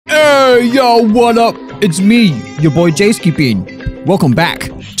Yo, what up? It's me, your boy JayskiBean. Welcome back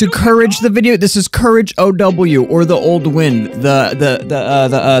to Courage the Video. This is CourageOW, or the Old Wind, that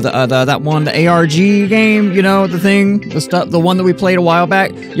one, the ARG game, you know, the thing, the one that we played a while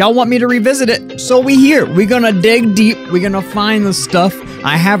back. Y'all want me to revisit it, so we here. We're gonna dig deep. We're gonna find the stuff.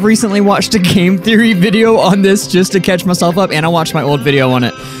 I have recently watched a game theory video on this just to catch myself up, and I watched my old video on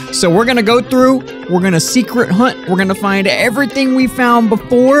it. So we're gonna go through, we're gonna secret hunt, we're gonna find everything we found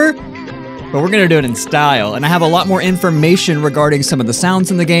before, but we're gonna do it in style. And I have a lot more information regarding some of the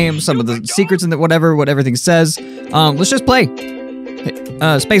sounds in the game, some of the secrets in the what everything says. Let's just play.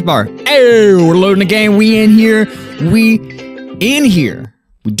 Spacebar. Hey, we're loading the game. We in here.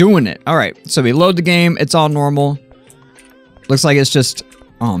 We're doing it. All right. So we load the game. It's all normal. Looks like it's just.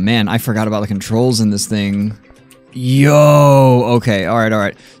 Oh man, I forgot about the controls in this thing. Yo. Okay. All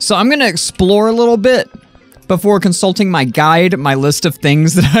right. So I'm gonna explore a little bit before consulting my guide, my list of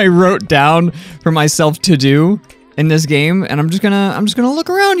things that I wrote down for myself to do in this game, and I'm just gonna look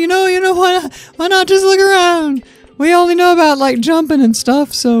around. You know why not just look around? We only know about like jumping and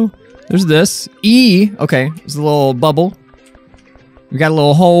stuff. So there's this E. Okay, there's a little bubble. We got a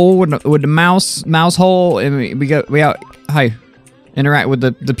little hole with the mouse hole, and we interact with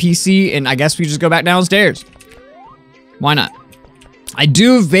the PC, and I guess we just go back downstairs. Why not? I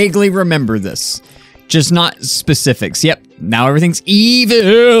do vaguely remember this. Just not specifics. Yep. Now everything's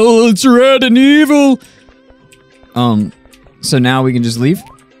evil. It's red and evil. So now we can just leave.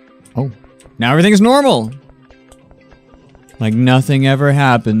 Oh. Now everything's normal. Like nothing ever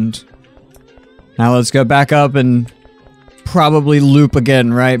happened. Now let's go back up and probably loop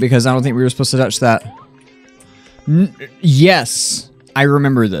again, right? Because I don't think we were supposed to touch that. Yes. I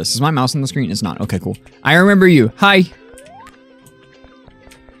remember this. Is my mouse on the screen? It's not. Okay, cool. I remember you. Hi.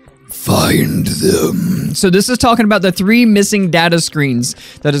 Find them. So this is talking about the 3 missing data screens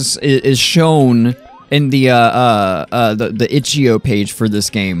that is shown in the itch.io page for this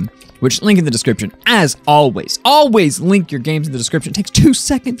game, which link in the description. As always, always link your games in the description. It takes 2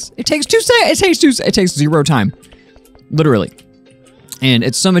 seconds. It takes 2 seconds. It takes 0 time, literally. And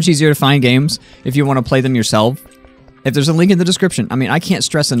it's so much easier to find games if you want to play them yourself. If there's a link in the description, I mean, I can't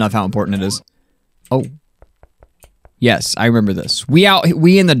stress enough how important it is. Oh. Yes, I remember this. We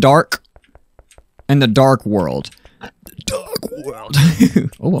in the dark. In the dark world. The dark world.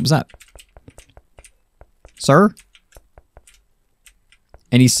 Oh, what was that? Sir?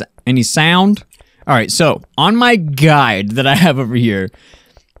 Any sound? All right, so on my guide that I have over here,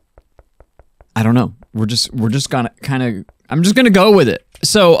 I don't know. We're just gonna kind of. I'm just gonna go with it.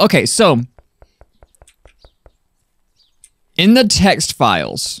 So okay, so in the text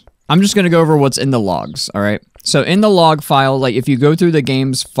files, I'm just gonna go over what's in the logs. All right. So in the log file, like if you go through the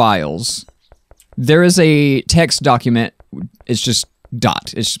game's files, there is a text document. It's just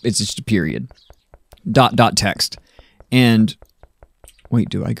dot. It's just a period. Dot text. And wait,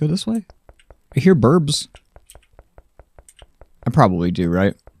 do I go this way? I hear burbs. I probably do,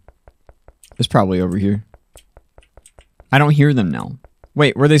 right? It's probably over here. I don't hear them now.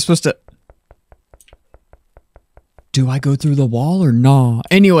 Wait, were they supposed to? Do I go through the wall or no?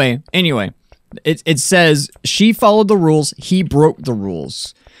 Anyway. It says she followed the rules, he broke the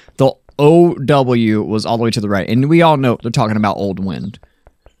rules. The OW was all the way to the right, and we all know they're talking about Old Wind.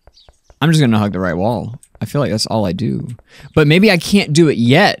 I'm just gonna hug the right wall. I feel like that's all I do. But maybe I can't do it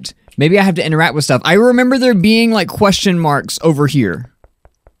yet. Maybe I have to interact with stuff. I remember there being like question marks over here.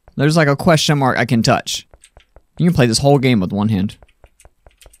 There's like a question mark I can touch. You can play this whole game with one hand.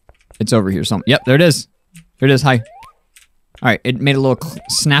 It's over here. Yep, there it is. There it is. Hi. All right, it made a little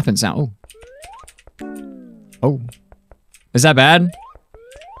snapping sound. Oh. Oh. Is that bad?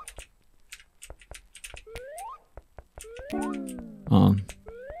 I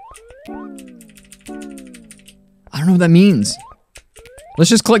don't know what that means.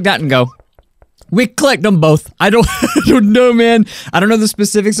 Let's just click that and go. We clicked them both. I don't know, man. I don't know the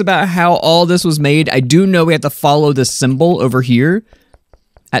specifics about how all this was made. I do know we have to follow this symbol over here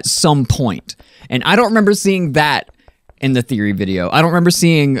at some point. And I don't remember seeing that in the theory video. I don't remember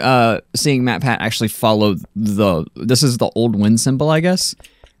seeing MatPat actually follow this is the Old Wind symbol, I guess.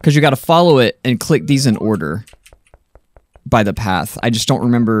 Because you got to follow it and click these in order by the path. I just don't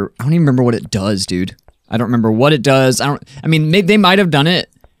remember. I don't even remember what it does, dude. I don't remember what it does. I mean, they might have done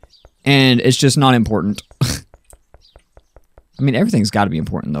it, and it's just not important. I mean, everything's got to be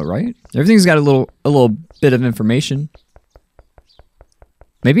important, though, right? Everything's got a little bit of information.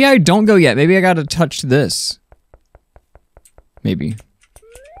 Maybe I don't go yet. Maybe I got to touch this. Maybe.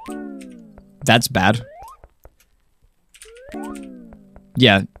 That's bad.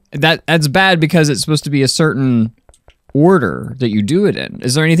 Yeah, that's bad because it's supposed to be a certain order that you do it in.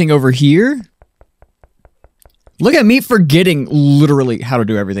 Is there anything over here? Look at me forgetting literally how to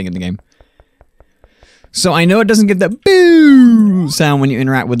do everything in the game. So I know it doesn't get that boo sound when you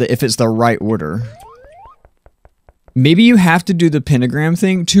interact with it if it's the right order. Maybe you have to do the pentagram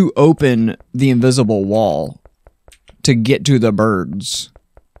thing to open the invisible wall to get to the birds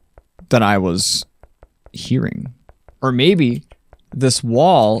that I was hearing. Or maybe this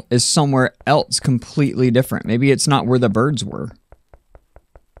wall is somewhere else completely different. Maybe it's not where the birds were.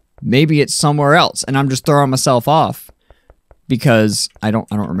 Maybe it's somewhere else and I'm just throwing myself off because I don't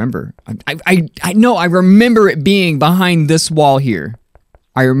remember. I know I remember it being behind this wall here.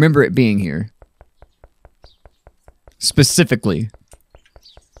 I remember it being here. Specifically.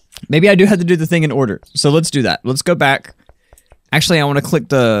 Maybe I do have to do the thing in order. So let's do that. Let's go back. Actually, I want to click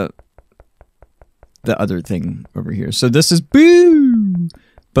the other thing over here. So this is boo.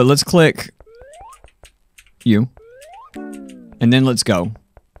 But let's click you. And then let's go.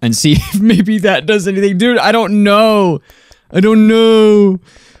 And see if maybe that does anything. Dude, I don't know. I don't know.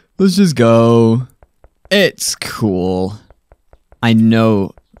 Let's just go. It's cool. I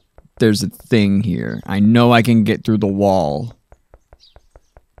know there's a thing here. I know I can get through the wall.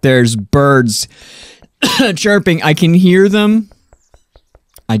 There's birds chirping. I can hear them.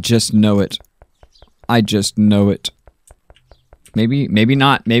 I just know it. I just know it. Maybe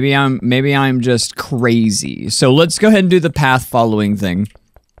not. Maybe I'm just crazy. So let's go ahead and do the path following thing.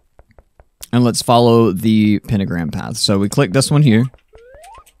 And let's follow the pentagram path. So we click this one here.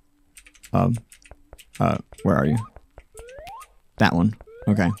 Where are you? That one.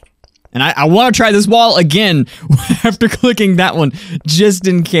 Okay. And I want to try this wall again after clicking that one, just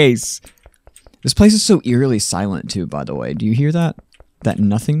in case. This place is so eerily silent too, by the way. Do you hear that? That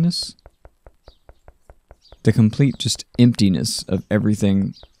nothingness? The complete just emptiness of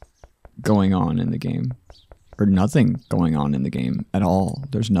everything going on in the game. Or nothing going on in the game at all.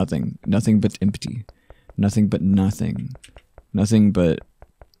 There's nothing. Nothing but empty. Nothing but nothing. Nothing but...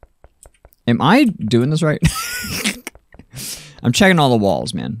 Am I doing this right? I'm checking all the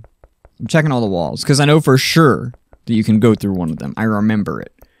walls, man. I'm checking all the walls. Because I know for sure that you can go through one of them. I remember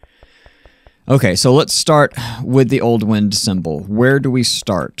it. Okay, so let's start with the old wind symbol. Where do we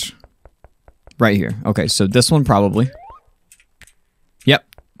start? Right here. Okay, so this one probably. Yep.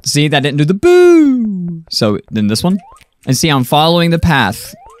 See, that didn't do the boo. So then this one. And see, I'm following the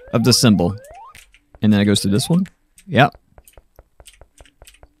path of the symbol. And then it goes to this one. Yep.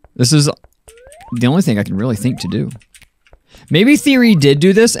 This is the only thing I can really think to do. Maybe Theory did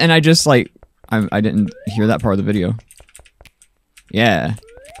do this and I just like, I didn't hear that part of the video. Yeah.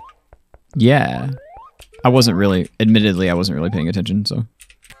 Yeah. I wasn't really, admittedly, I wasn't really paying attention, so.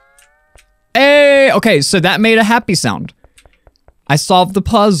 Hey! Okay, so that made a happy sound. I solved the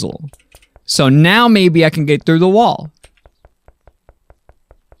puzzle. So now maybe I can get through the wall.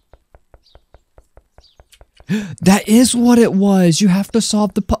 That is what it was. You have to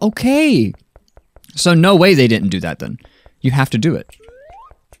solve the puzzle. Okay. So no way they didn't do that then. You have to do it.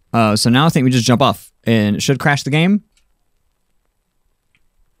 So now I think we just jump off. And it should crash the game.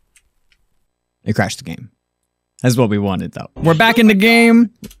 It crashed the game. That's what we wanted though. We're back in the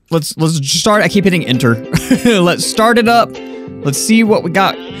game. Let's start. I keep hitting enter. Let's start it up. Let's see what we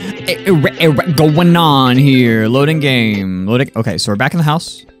got going on here. Loading game. Loading. Okay, so we're back in the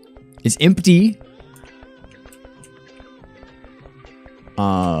house. It's empty.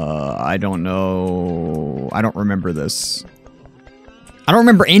 I don't know. I don't remember this. I don't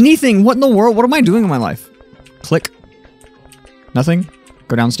remember anything. What in the world? What am I doing in my life? Click. Nothing.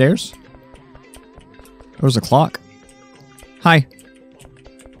 Go downstairs. There's a clock. Hi.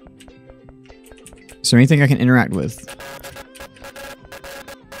 Is there anything I can interact with?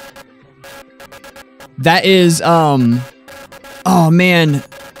 That is, oh man.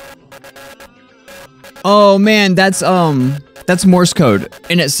 Oh man, that's Morse code.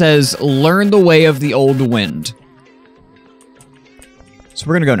 And it says, learn the way of the old wind. So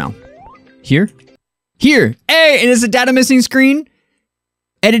we're gonna go now. Here? Here! Hey! And it's a data missing screen.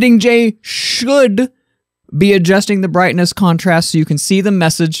 Editing J should be adjusting the brightness contrast so you can see the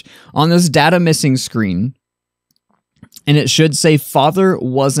message on this data missing screen. And it should say, Father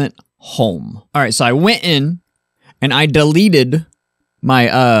wasn't home. Alright, so I went in and I deleted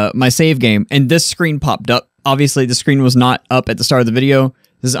my my save game and this screen popped up. Obviously, the screen was not up at the start of the video.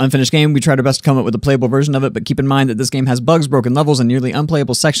 This is an unfinished game. We tried our best to come up with a playable version of it, but keep in mind that this game has bugs, broken levels, and nearly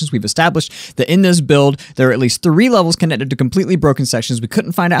unplayable sections. We've established that in this build, there are at least 3 levels connected to completely broken sections. We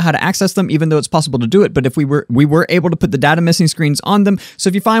couldn't find out how to access them, even though it's possible to do it, but if we were able to put the data missing screens on them. So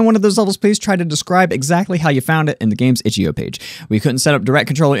if you find one of those levels, please try to describe exactly how you found it in the game's itch.io page. We couldn't set up direct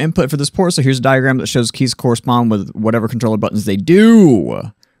controller input for this port, so here's a diagram that shows keys correspond with whatever controller buttons they do.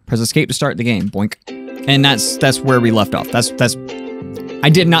 Press escape to start the game. Boink. And that's where we left off. I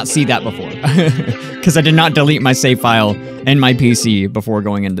did not see that before because I did not delete my save file in my PC before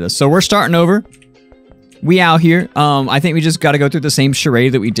going into this. So we're starting over. We out here. I think we just got to go through the same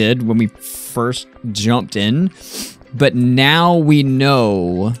charade that we did when we first jumped in. But now we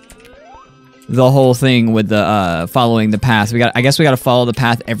know the whole thing with the following the path. I guess we got to follow the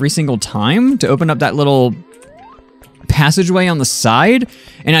path every single time to open up that little passageway on the side.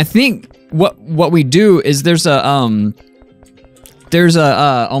 And I think what we do is there's a oh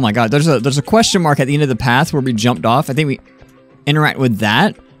my god, there's a question mark at the end of the path where we jumped off. I think we interact with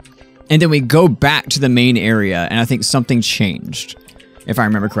that, and then we go back to the main area, and I think something changed, if I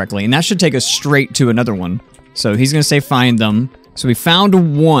remember correctly. And that should take us straight to another one. So he's gonna say find them. So we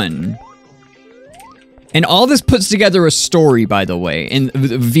found one. And all this puts together a story, by the way,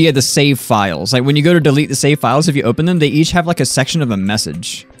 via the save files. Like when you go to delete the save files, if you open them, they each have like a section of a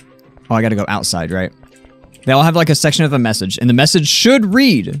message. Oh, I gotta go outside, right? They all have like a section of a message, and the message should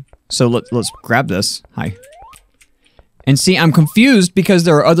read. So let's grab this. Hi. And see, I'm confused because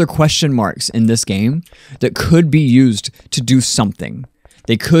there are other question marks in this game that could be used to do something.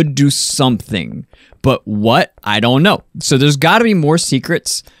 They could do something, but what? I don't know. So there's got to be more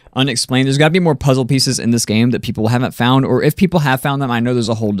secrets unexplained. There's got to be more puzzle pieces in this game that people haven't found, or if people have found them, I know there's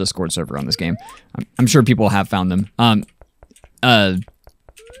a whole Discord server on this game. I'm sure people have found them.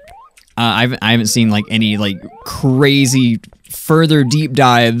 I haven't seen like any like crazy further deep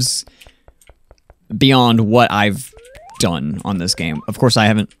dives beyond what I've done on this game. Of course, I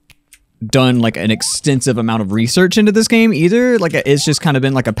haven't done like an extensive amount of research into this game either. Like it's just kind of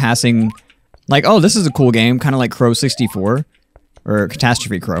been like a passing, like, oh, this is a cool game, kind of like Crow 64 or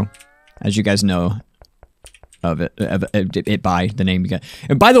Catastrophe Crow, as you guys know of it by the name you get.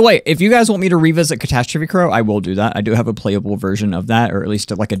 And by the way, if you guys want me to revisit Catastrophe Crow, I will do that. I do have a playable version of that, or at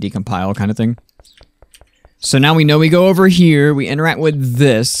least like a decompile kind of thing. So now we know we go over here, we interact with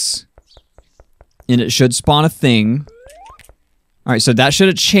this, and it should spawn a thing. All right, so that should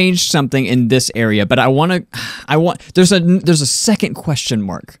have changed something in this area, but there's a second question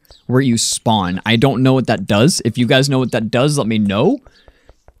mark where you spawn. I don't know what that does. If you guys know what that does, let me know.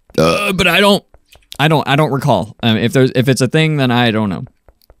 But I don't recall. If it's a thing, then I don't know.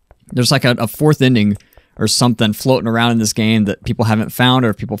 There's like a fourth ending or something floating around in this game that people haven't found, or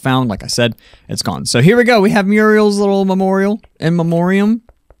if people found, like I said, it's gone. So here we go. We have Muriel's little memorial in memoriam.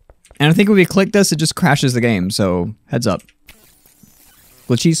 And I think when we click this, it just crashes the game. So heads up.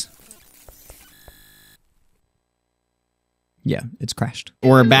 Glitchies. Yeah, it's crashed.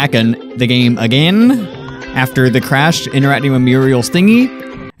 We're back in the game again after the crash, interacting with Muriel's thingy.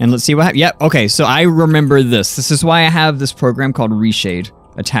 And let's see what happens. Yep, okay, so I remember this. This is why I have this program called Reshade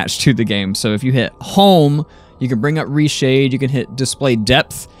attached to the game. So if you hit home, you can bring up Reshade, you can hit display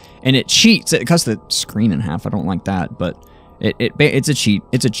depth, and it cheats. It cuts the screen in half. I don't like that, but it's a cheat.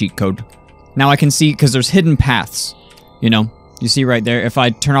 It's a cheat code. Now I can see, because there's hidden paths, you know? You see right there, if I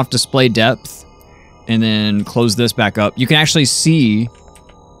turn off display depth and then close this back up, you can actually see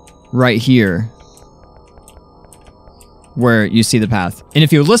right here where you see the path. And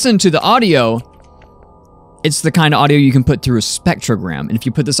if you listen to the audio, it's the kind of audio you can put through a spectrogram. And if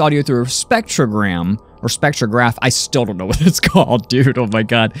you put this audio through a spectrogram or spectrograph, I still don't know what it's called, dude. Oh my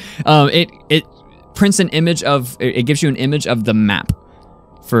god. It prints an image of, it gives you an image of the map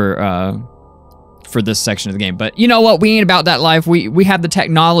for this section of the game. But you know what? We ain't about that life. We have the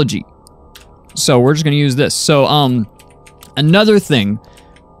technology. So we're just gonna use this. So another thing,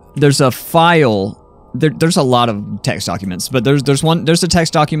 there's a file. There's a lot of text documents, but there's a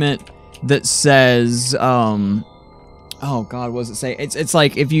text document that says oh god, what does it say? It's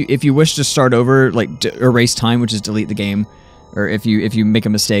like if you wish to start over, like erase time, which is delete the game, or if you make a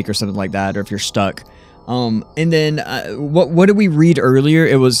mistake or something like that, or if you're stuck. And then what did we read earlier?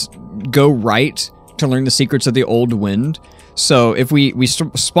 It was go right to learn the secrets of the old wind. So if we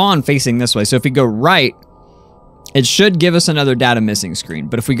spawn facing this way, so if we go right, it should give us another data missing screen.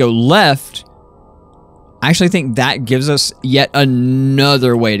 But if we go left, I actually think that gives us yet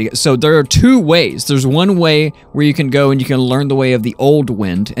another way to get. So there are two ways. There's one way where you can go and you can learn the way of the old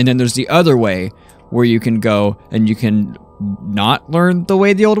wind, and then there's the other way where you can go and you can not learn the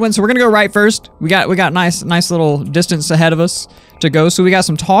way the old went. So we're gonna go right first. We got nice little distance ahead of us to go. So we got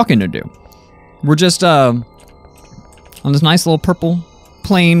some talking to do. We're just on this nice little purple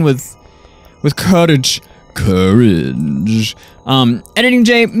plane with courage. Editing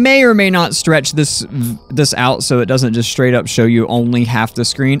Jay may or may not stretch this out so it doesn't just straight up show you only half the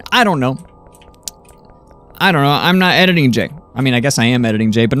screen. I don't know. I'm not editing Jay. I mean, I guess I am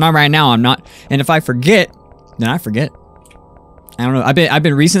editing Jay, but not right now. I'm not. And if I forget, then I forget. I don't know. I've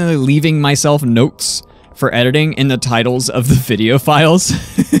been recently leaving myself notes for editing in the titles of the video files.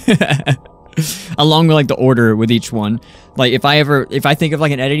 Along with like the order with each one. Like if I think of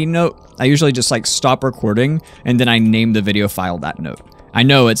like an editing note, I usually just like stop recording and then I name the video file that note. I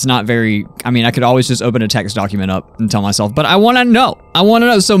know it's not very, I mean, I could always just open a text document up and tell myself, but I want to know.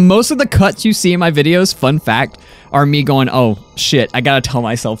 So most of the cuts you see in my videos, fun fact, are me going, oh shit, I gotta tell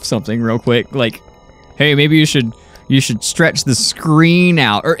myself something real quick. Like, hey, maybe you should stretch the screen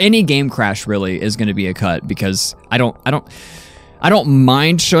out, or any game crash really is going to be a cut, because I don't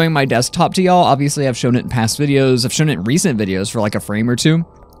mind showing my desktop to y'all. Obviously, I've shown it in past videos. I've shown it in recent videos for like a frame or two.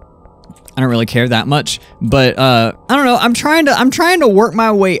 I don't really care that much, but I don't know. I'm trying to work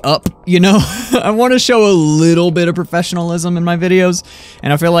my way up, you know? I want to show a little bit of professionalism in my videos,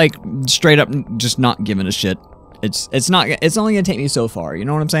 and I feel like straight up just not giving a shit. It's only gonna take me so far, you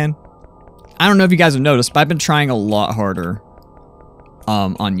know what I'm saying? I don't know if you guys have noticed, but I've been trying a lot harder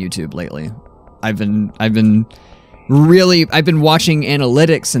on YouTube lately. I've been watching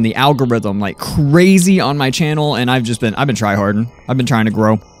analytics and the algorithm like crazy on my channel, and I've been tryharding. I've been trying to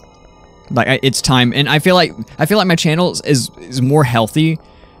grow. Like it's time, and I feel like my channel is more healthy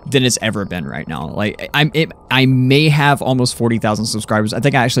than it's ever been right now. Like I may have almost 40,000 subscribers. I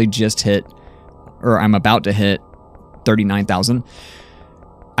think I actually just hit, or I'm about to hit 39,000.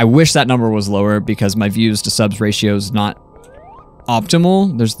 I wish that number was lower because my views to subs ratio is not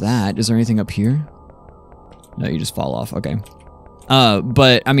optimal. There's that. Is there anything up here? No, you just fall off. Okay.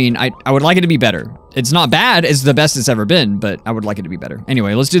 But I mean, I would like it to be better. It's not bad. It's the best it's ever been, but I would like it to be better.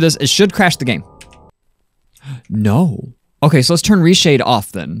 Anyway, let's do this. It should crash the game. No. Okay, so let's turn reshade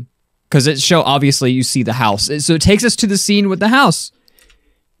off then. Because it obviously you see the house. So it takes us to the scene with the house.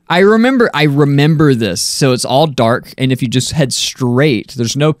 I remember this. So it's all dark, and if you just head straight,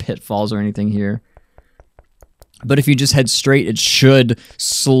 there's no pitfalls or anything here. But if you just head straight, it should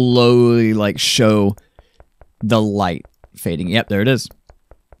slowly like show the light fading. Yep, there it is.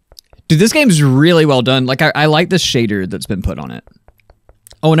 Dude, this game's really well done. Like, I like the shader that's been put on it.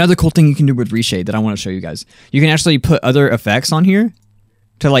 Oh, another cool thing you can do with reshade that I want to show you guys. You can actually put other effects on here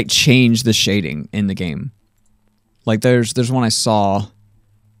to, like, change the shading in the game. Like, there's one I saw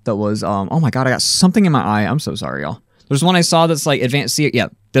that was, oh my god, I got something in my eye. I'm so sorry, y'all. There's one I saw that's, like, advanced yeah,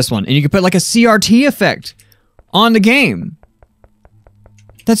 this one. And you can put, like, a CRT effect on the game.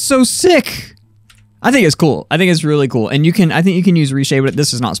 That's so sick. I think it's cool. I think it's really cool. And I think you can use reshade with,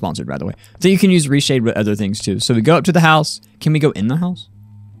 this is not sponsored, by the way. So you can use reshade with other things too. So we go up to the house. Can we go in the house?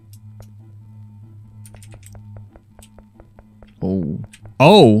 Oh.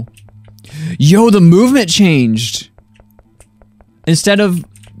 Oh. Yo, the movement changed. Instead of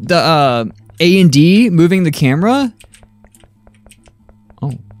the A and D moving the camera.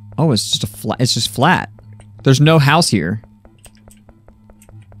 Oh. Oh, it's just flat. There's no house here.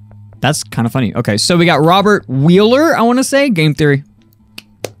 That's kind of funny. Okay, so we got Robert Wheeler, I want to say. Game theory.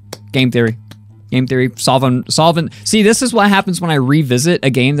 Game theory. Game theory. Solving. See, this is what happens when I revisit a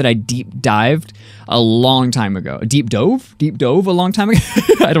game that I deep dived a long time ago. Deep dove a long time ago.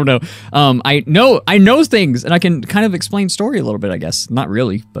 I don't know. I know things, and I can kind of explain story a little bit, I guess. Not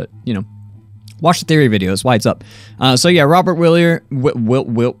really, but, you know. Watch the theory videos, why it's up. So yeah, Robert Wheeler, we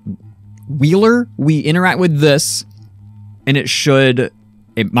interact with this, and it should...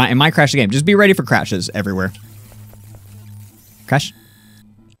 It might crash the game. Just be ready for crashes everywhere. Crash?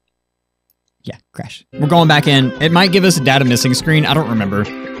 Yeah, crash. We're going back in. It might give us a data missing screen. I don't remember.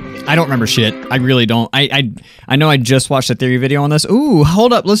 I don't remember shit. I really don't. I know I just watched a theory video on this. Ooh,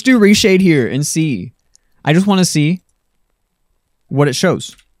 hold up. Let's do reshade here and see. I just want to see what it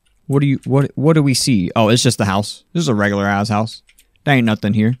shows. What do we see? Oh, it's just the house. This is a regular ass house. There ain't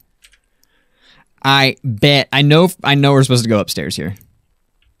nothing here. I bet. I know we're supposed to go upstairs here.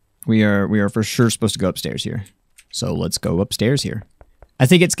 We are for sure supposed to go upstairs here. So let's go upstairs here. I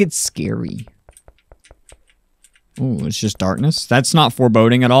think it gets scary. Oh, it's just darkness. That's not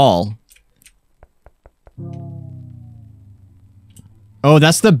foreboding at all. Oh,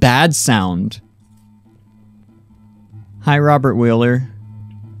 that's the bad sound. Hi, Robert Wheeler.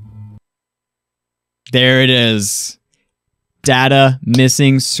 There it is. Data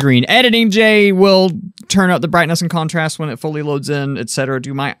missing screen. Editing Jay will turn up the brightness and contrast when it fully loads in, etc.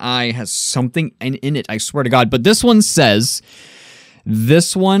 Dude, my eye has something in it, I swear to God. But this one says,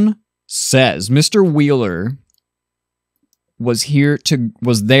 Mr. Wheeler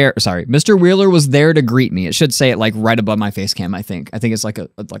Mr. Wheeler was there to greet me. It should say it like right above my face cam, I think. I think it's like a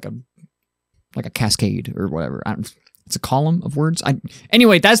cascade or whatever. It's a column of words.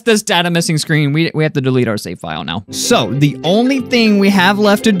 Anyway, that's this data missing screen. We have to delete our save file now. So the only thing we have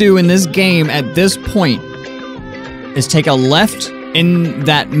left to do in this game at this point is take a left in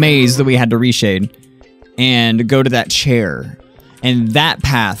that maze that we had to reshade and go to that chair. And that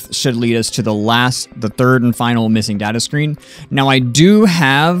path should lead us to the third and final missing data screen. Now, I do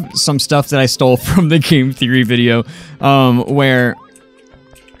have some stuff that I stole from the game theory video, where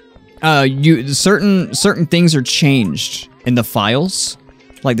certain things are changed in the files,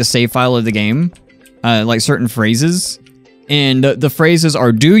 like the save file of the game, like certain phrases, and the phrases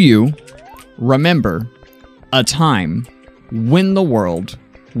are: "Do you remember a time when the world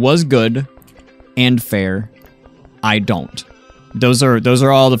was good and fair? I don't." Those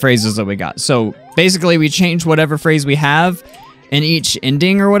are all the phrases that we got. So basically, we change whatever phrase we have in each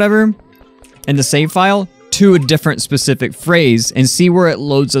ending or whatever in the save file to a different specific phrase and see where it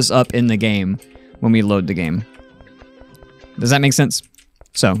loads us up in the game when we load the game. Does that make sense?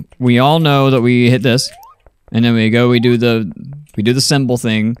 So we all know that we hit this, and then we do the symbol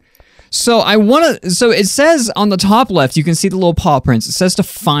thing. So so it says on the top left, you can see the little paw prints. It says to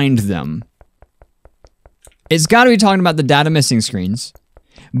find them. It's got to be talking about the data missing screens,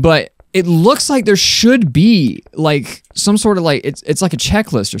 but it looks like there should be like some sort of like, it's like a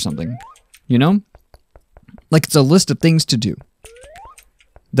checklist or something, you know? Like it's a list of things to do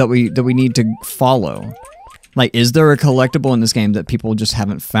that we need to follow. Like, is there a collectible in this game that people just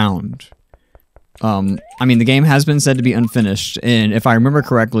haven't found? I mean, the game has been said to be unfinished, and if I remember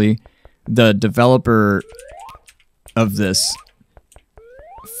correctly, the developer of this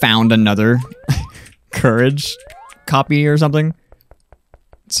found another Courage copy or something.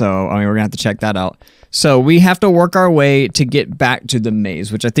 So, I mean, we're gonna have to check that out. So, we have to work our way to get back to the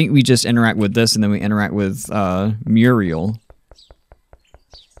maze, which I think we just interact with this, and then we interact with Muriel.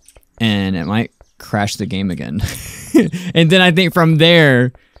 And it might crash the game again. And then I think from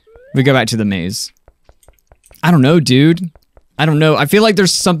there, we go back to the maze. I don't know, dude. I don't know. I feel like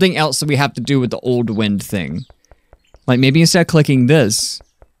there's something else that we have to do with the old wind thing. Like, maybe instead of clicking this,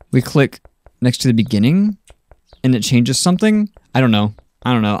 we click next to the beginning, and it changes something? I don't know.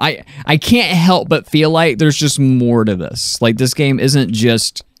 I can't help but feel like there's just more to this. Like, this game isn't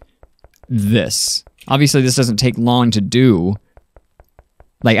just this. Obviously, this doesn't take long to do.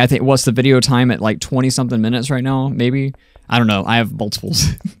 Like, I think, what's the video time at, like, 20-something minutes right now? Maybe? I don't know. I have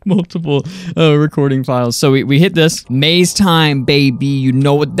multiple recording files. So we hit this. Maze time, baby. You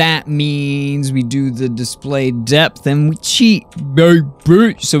know what that means. We do the display depth and we cheat,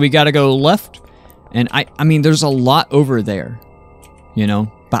 baby. So we gotta go left. And I mean, there's a lot over there, you know?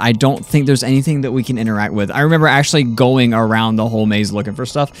 But I don't think there's anything that we can interact with. I remember actually going around the whole maze looking for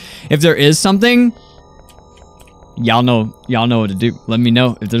stuff. If there is something, y'all know what to do. Let me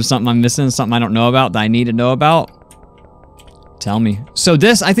know if there's something I'm missing, something I don't know about that I need to know about. Tell me. So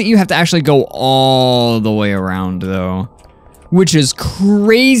this, I think you have to actually go all the way around, though, which is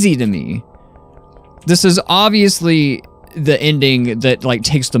crazy to me. This is obviously the ending that, like,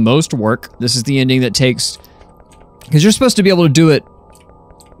 takes the most work. This is the ending that takes... Because you're supposed to be able to do it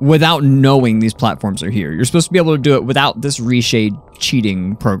without knowing these platforms are here. You're supposed to be able to do it without this reshade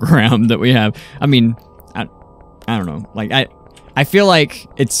cheating program that we have. I mean, I don't know. Like, I feel like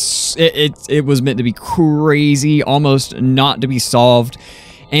it was meant to be crazy, almost not to be solved.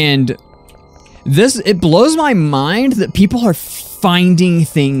 And it blows my mind that people are finding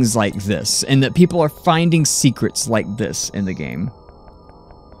things like this, and that people are finding secrets like this in the game.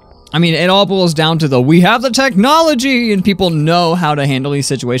 I mean, it all boils down to we have the technology, and people know how to handle these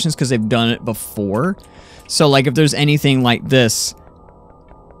situations because they've done it before. So, like, if there's anything like this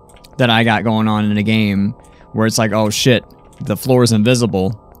that I got going on in a game where it's like, oh shit, the floor is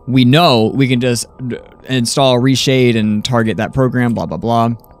invisible, we know we can just install reshade and target that program, blah, blah, blah,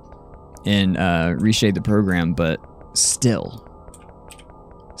 and reshade the program. But still,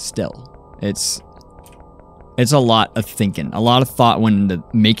 it's a lot of thinking. A lot of thought went into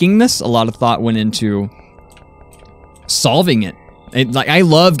making this. A lot of thought went into solving it. Like, I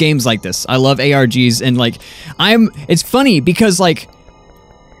love games like this. I love ARGs, and like, it's funny because, like,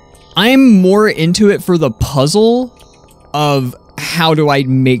 I'm more into it for the puzzle of how do I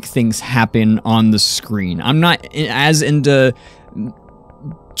make things happen on the screen. I'm not as into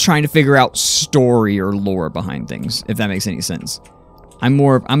trying to figure out story or lore behind things, if that makes any sense.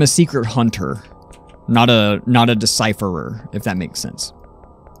 I'm a secret hunter, not a decipherer, if that makes sense.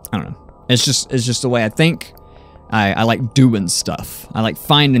 I don't know. It's just the way I think. I like doing stuff. I like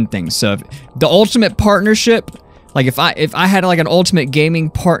finding things. So if the ultimate partnership, like if I had like an ultimate gaming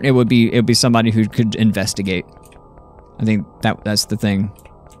partner, it would be somebody who could investigate. I think that's the thing.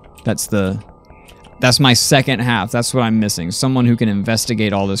 That's my second half. That's what I'm missing. Someone who can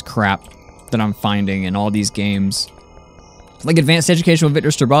investigate all this crap that I'm finding in all these games. Like Advanced Education with Victor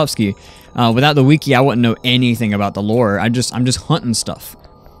Strabowski. Without the wiki, I wouldn't know anything about the lore. I'm just hunting stuff.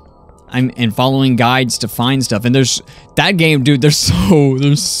 And following guides to find stuff. And there's that game, dude, there's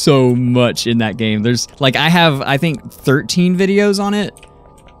so much in that game. There's like I have I think 13 videos on it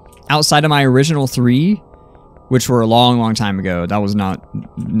outside of my original 3, which were a long time ago. That was not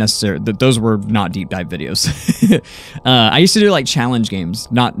necessary. Those were not deep dive videos. I used to do like challenge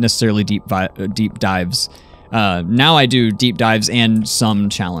games, not necessarily deep dives. Now I do deep dives and some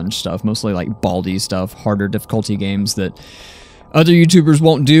challenge stuff, mostly like Baldi stuff, harder difficulty games that other YouTubers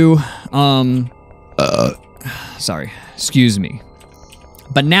won't do. Sorry, excuse me.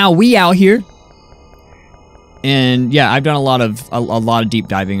 But now we out here, and yeah, I've done a lot of deep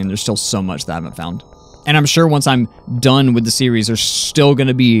diving, and there's still so much that I haven't found. And I'm sure once I'm done with the series, there's still going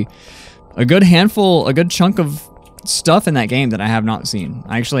to be a good handful, a good chunk of stuff in that game that I have not seen.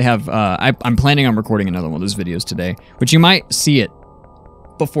 I actually have, I'm planning on recording another one of those videos today, which you might see it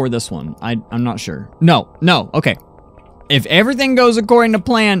before this one. I'm not sure. No, okay. If everything goes according to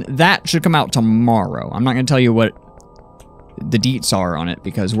plan, that should come out tomorrow. I'm not going to tell you what the deets are on it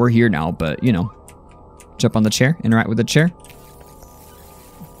because we're here now, but you know, jump on the chair, interact with the chair.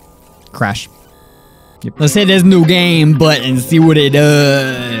 Crash. Yep. Let's hit this new game button and see what it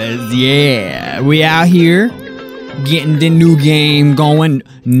does. Yeah, we out here getting the new game going.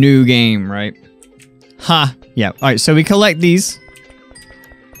 New game, right? Ha. Yeah. All right, so we collect these.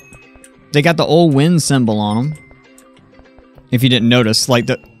 They got the old wind symbol on them. If you didn't notice, like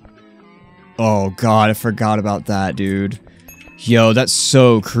the... Oh, God, I forgot about that, dude. Yo, that's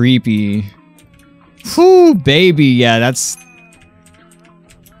so creepy. Whew, baby. Yeah, that's...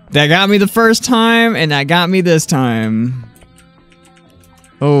 That got me the first time, and that got me this time.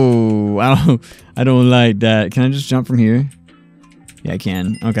 Oh, I don't like that. Can I just jump from here? Yeah, I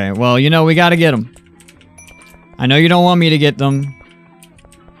can. Okay, well, you know, we gotta get them. I know you don't want me to get them.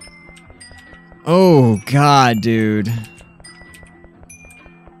 Oh, God, dude.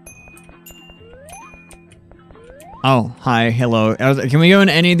 Oh, hi, hello. Can we go in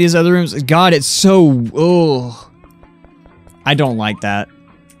any of these other rooms? God, it's so... Oh, I don't like that.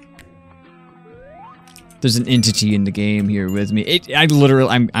 There's an entity in the game here with me.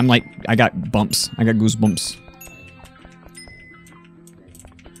 I'm like, I got bumps. I got goosebumps.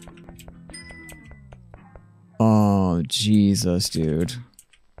 Oh, Jesus, dude.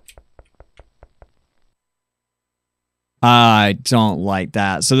 I don't like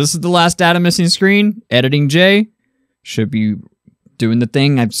that. So this is the last data missing screen. Editing J. Should be doing the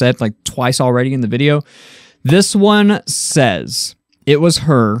thing I've said like twice already in the video. This one says it was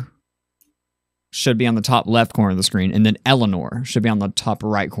her. Should be on the top left corner of the screen. And then Eleanor should be on the top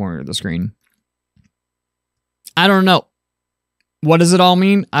right corner of the screen. I don't know. What does it all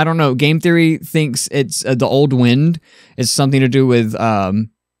mean? I don't know. Game theory thinks it's the old wind. It's something to do with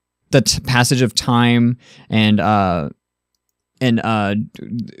the passage of time and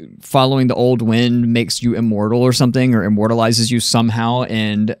following the old wind makes you immortal or something, or immortalizes you somehow,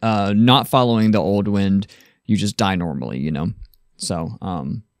 and not following the old wind, you just die normally, you know? So,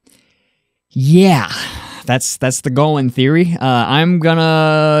 yeah, that's the going theory. I'm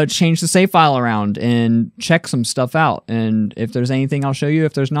gonna change the save file around and check some stuff out, and if there's anything, I'll show you.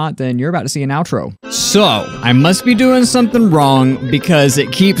 If there's not, then you're about to see an outro. So, I must be doing something wrong because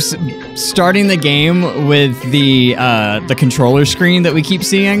it keeps starting the game with the controller screen that we keep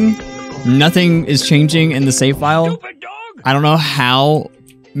seeing. Nothing is changing in the save file. I don't know how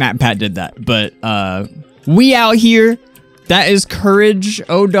MatPat did that, but we out here. That is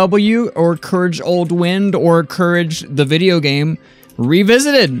CourageOW, or Courage Old Wind, or Courage the video game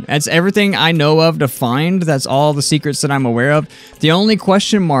revisited. That's everything I know of to find. That's all the secrets that I'm aware of. The only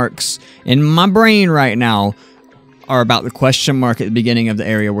question marks in my brain right now are about the question mark at the beginning of the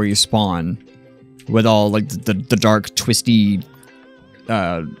area where you spawn, with all like the dark, twisty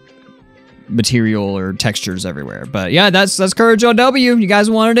material or textures everywhere. But yeah, that's CourageOW. You guys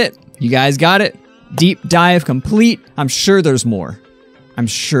wanted it. You guys got it. Deep dive complete. I'm sure there's more. I'm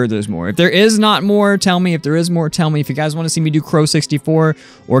sure there's more. If there is not more, tell me. If there is more, tell me. If you guys want to see me do Crow 64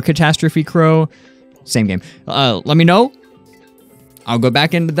 or Catastrophe Crow, same game. Let me know. I'll go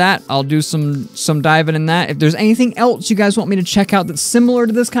back into that. I'll do some diving in that. If there's anything else you guys want me to check out that's similar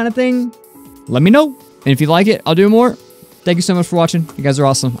to this kind of thing, let me know. And if you like it, I'll do more. Thank you so much for watching. You guys are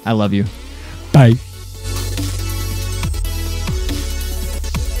awesome. I love you. Bye.